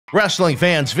Wrestling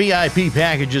fans, VIP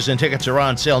packages and tickets are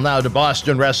on sale now to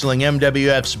Boston Wrestling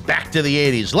MWF's Back to the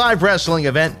 80s live wrestling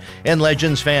event and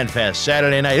Legends Fan Fest,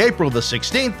 Saturday night, April the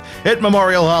 16th at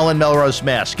Memorial Hall in Melrose,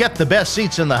 Mass. Get the best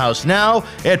seats in the house now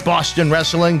at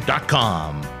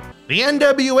bostonwrestling.com. The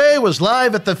NWA was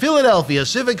live at the Philadelphia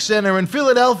Civic Center in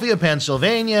Philadelphia,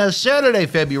 Pennsylvania, Saturday,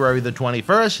 February the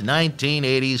 21st,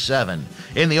 1987.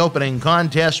 In the opening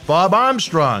contest, Bob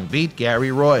Armstrong beat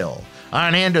Gary Royal.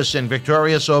 Arn Anderson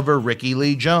victorious over Ricky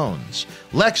Lee Jones.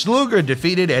 Lex Luger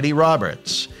defeated Eddie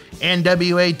Roberts.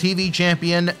 NWA TV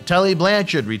champion Tully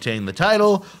Blanchard retained the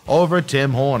title over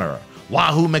Tim Horner.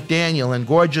 Wahoo McDaniel and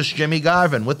gorgeous Jimmy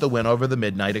Garvin with the win over the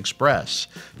Midnight Express.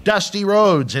 Dusty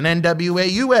Rhodes and NWA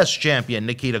US champion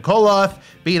Nikita Koloff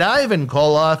beat Ivan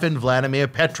Koloff and Vladimir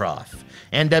Petrov.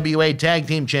 NWA Tag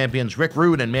Team Champions Rick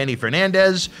Rude and Manny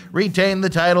Fernandez retained the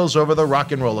titles over the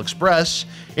Rock and Roll Express.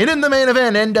 And in the main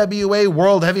event, NWA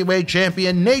World Heavyweight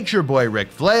Champion Nature Boy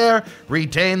Ric Flair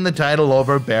retained the title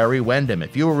over Barry Windham.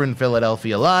 If you were in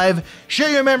Philadelphia live,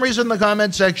 share your memories in the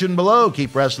comment section below.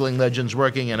 Keep Wrestling Legends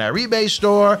working in our eBay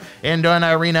store and on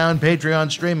our renowned Patreon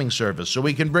streaming service so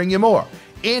we can bring you more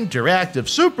interactive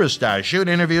superstar shoot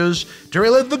interviews to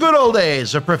relive the good old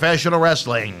days of professional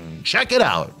wrestling. Check it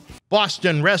out.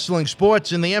 Boston Wrestling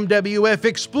Sports in the MWF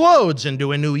explodes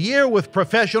into a new year with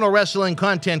professional wrestling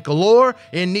content galore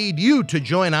and need you to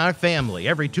join our family.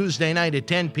 Every Tuesday night at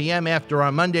 10 p.m. after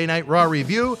our Monday Night Raw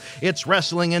review, it's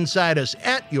Wrestling Insiders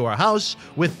at your house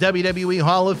with WWE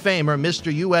Hall of Famer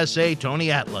Mr. USA Tony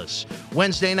Atlas.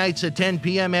 Wednesday nights at 10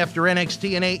 p.m. after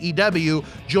NXT and AEW,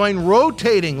 join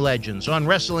rotating legends on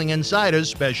Wrestling Insiders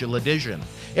Special Edition.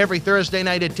 Every Thursday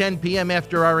night at 10 p.m.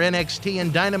 after our NXT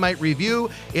and Dynamite review,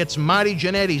 it's Marty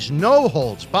Jannetty's No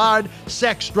Holds Barred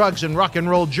Sex, Drugs, and Rock and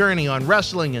Roll journey on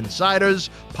Wrestling Insiders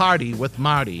Party with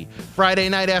Marty. Friday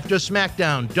night after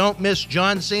SmackDown, don't miss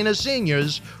John Cena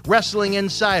Sr.'s Wrestling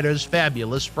Insiders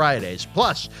Fabulous Fridays.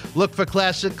 Plus, look for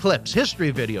classic clips,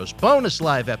 history videos, bonus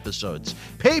live episodes,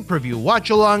 pay-per-view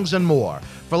watch-alongs, and more.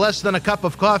 For less than a cup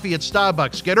of coffee at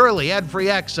Starbucks, get early ad-free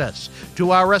access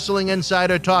to our Wrestling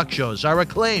Insider talk shows, our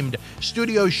acclaimed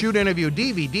studio shoot interview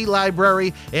DVD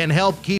library, and help keep